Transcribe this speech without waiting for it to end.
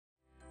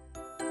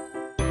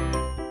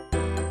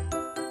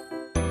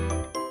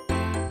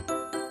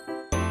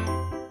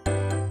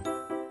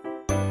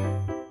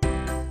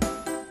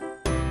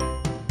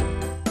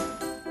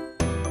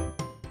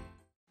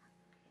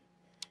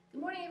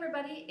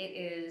everybody. It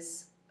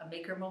is a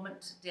maker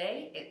moment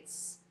today.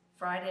 It's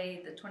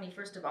Friday the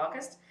 21st of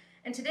August,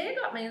 and today I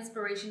got my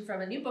inspiration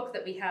from a new book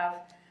that we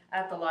have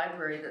at the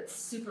library that's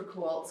super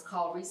cool. It's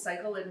called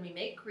Recycle and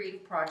Remake: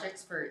 Creative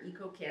Projects for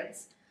Eco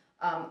Kids.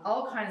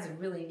 All kinds of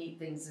really neat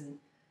things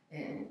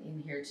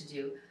in here to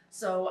do.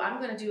 So I'm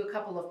going to do a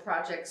couple of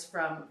projects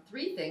from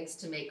 3 things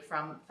to make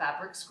from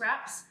fabric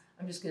scraps.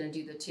 I'm just going to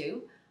do the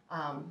 2,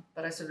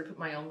 but I sort of put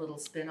my own little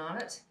spin on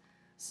it.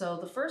 So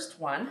the first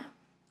one,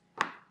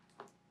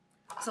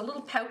 it's a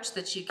little pouch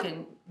that you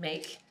can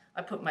make.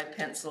 I put my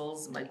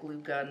pencils, my glue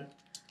gun,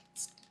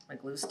 my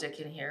glue stick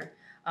in here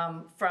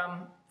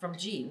from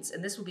jeans,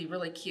 and this would be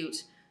really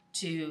cute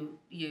to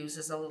use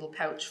as a little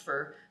pouch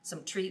for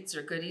some treats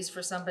or goodies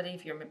for somebody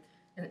if you're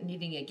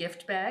needing a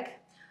gift bag.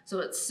 So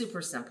it's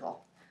super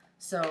simple.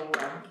 So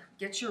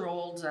get your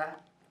old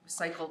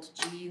recycled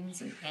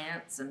jeans and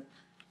pants, and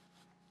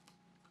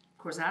of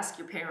course ask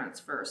your parents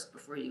first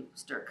before you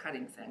start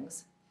cutting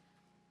things.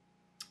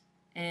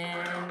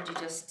 And you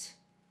just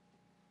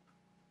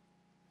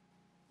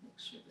make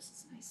sure this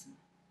is nice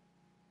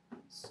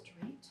and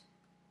straight.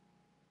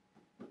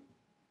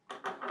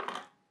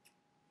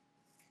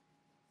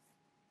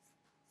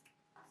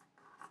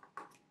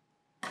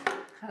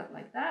 Cut it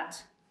like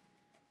that.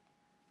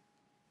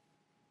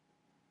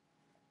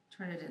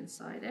 Turn it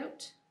inside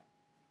out.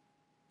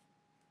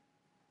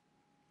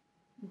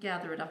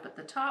 Gather it up at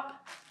the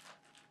top.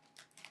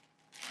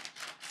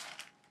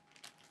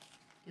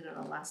 Get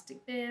an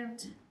elastic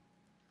band.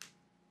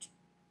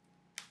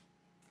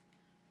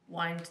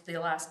 Wind the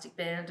elastic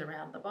band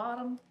around the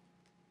bottom.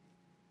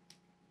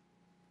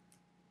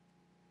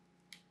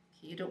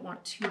 Okay, you don't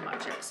want too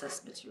much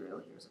excess material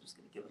here, so I'm just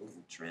going to give it a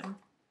little trim.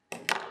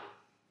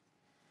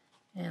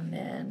 And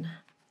then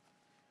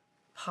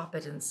pop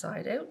it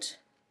inside out.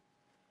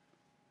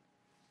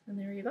 And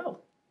there you go.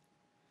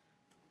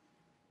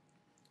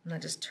 And I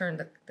just turn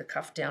the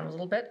cuff down a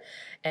little bit.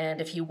 And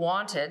if you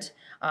wanted,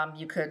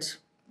 you could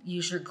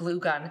use your glue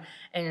gun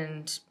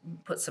and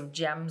put some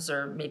gems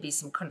or maybe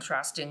some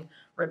contrasting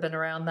ribbon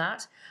around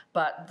that.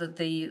 But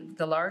the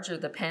larger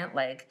the pant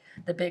leg,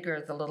 the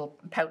bigger the little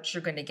pouch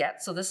you're going to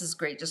get. So this is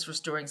great just for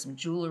storing some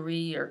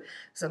jewelry or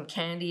some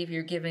candy if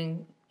you're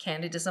giving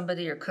candy to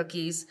somebody, or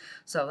cookies.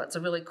 So that's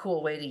a really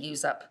cool way to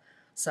use up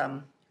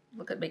some.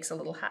 Look, it makes a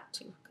little hat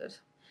too. Good.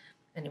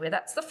 Anyway,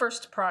 that's the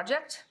first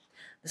project.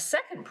 The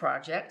second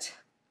project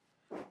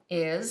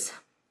is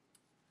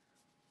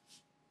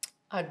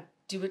a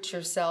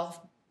do-it-yourself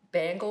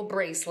bangle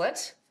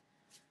bracelet.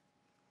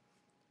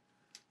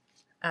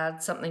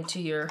 Add something to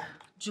your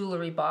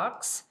jewelry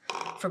box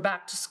for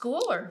back to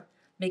school or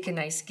make a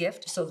nice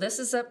gift. So this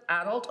is an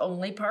adult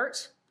only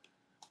part.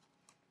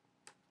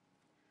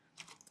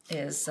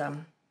 Is we're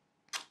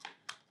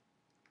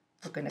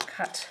going to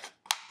cut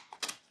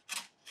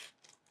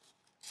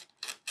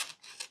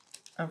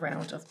a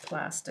round of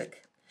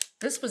plastic.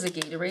 This was a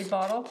Gatorade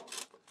bottle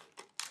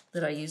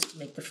that I used to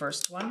make the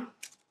first one.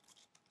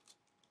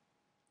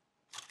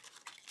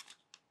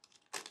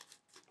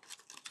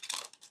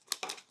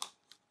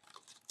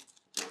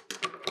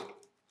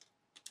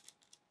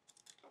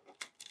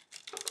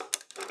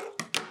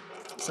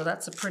 So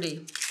that's a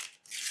pretty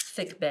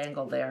thick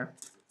bangle there.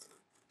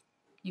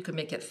 You can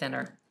make it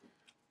thinner.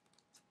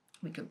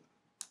 We could.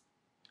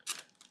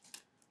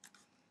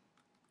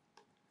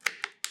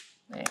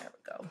 There we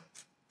go.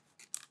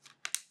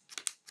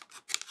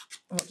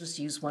 We'll just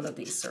use one of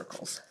these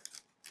circles.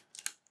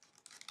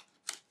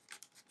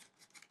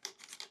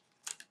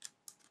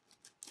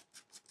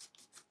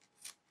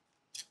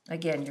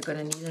 Again, you're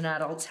going to need an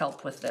adult's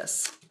help with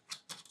this.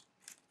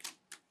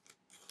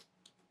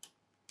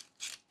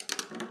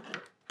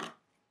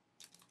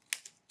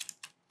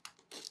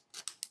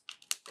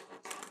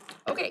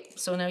 Okay,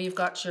 so now you've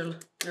got your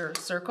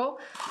circle.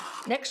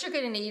 Next, you're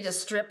going to need a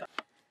strip.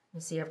 You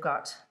see, I've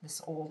got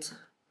this old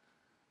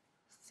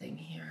thing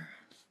here.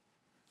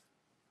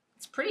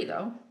 It's pretty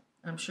though.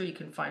 I'm sure you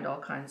can find all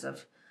kinds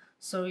of.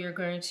 So you're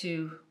going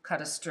to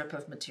cut a strip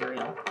of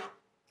material.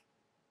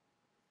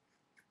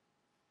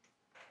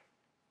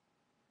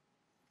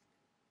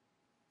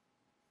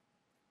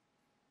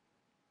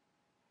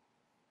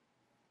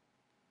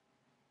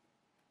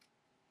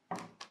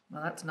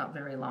 Well, that's not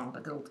very long,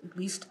 but at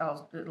least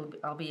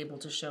I'll be able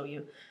to show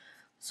you.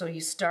 So you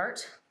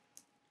start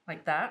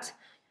like that,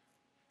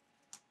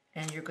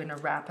 and you're going to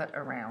wrap it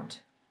around.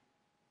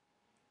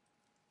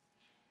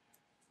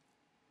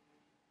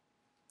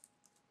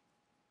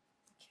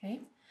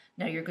 Okay,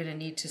 now you're going to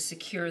need to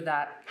secure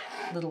that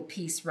little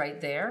piece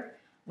right there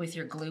with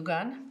your glue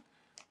gun,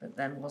 but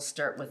then we'll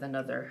start with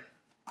another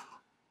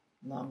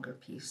longer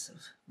piece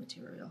of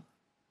material.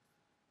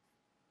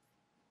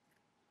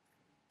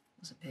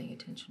 Wasn't paying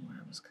attention where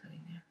I was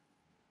cutting there.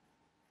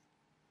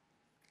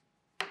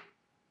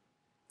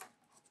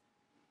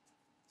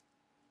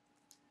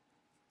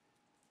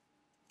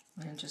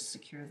 And just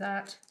secure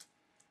that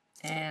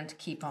and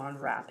keep on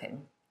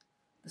wrapping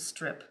the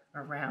strip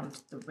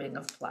around the ring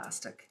of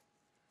plastic.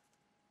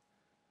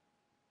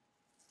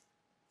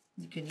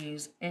 You can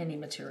use any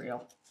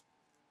material.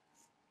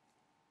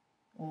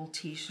 old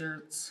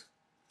t-shirts.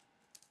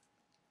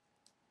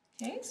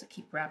 Okay, so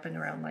keep wrapping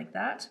around like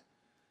that.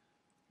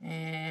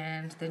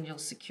 And then you'll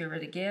secure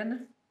it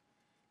again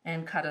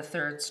and cut a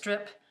third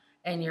strip,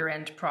 and your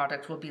end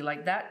product will be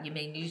like that. You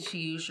may need to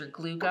use your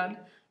glue gun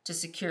to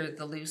secure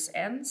the loose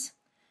ends.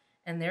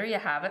 And there you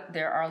have it.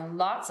 There are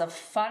lots of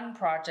fun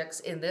projects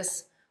in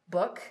this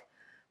book,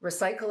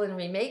 Recycle and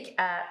Remake,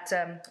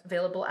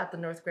 available at the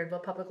North Grenville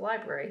Public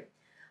Library.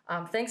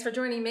 Thanks for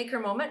joining Maker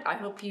Moment. I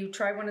hope you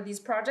try one of these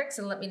projects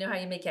and let me know how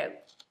you make out.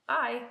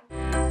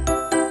 Bye.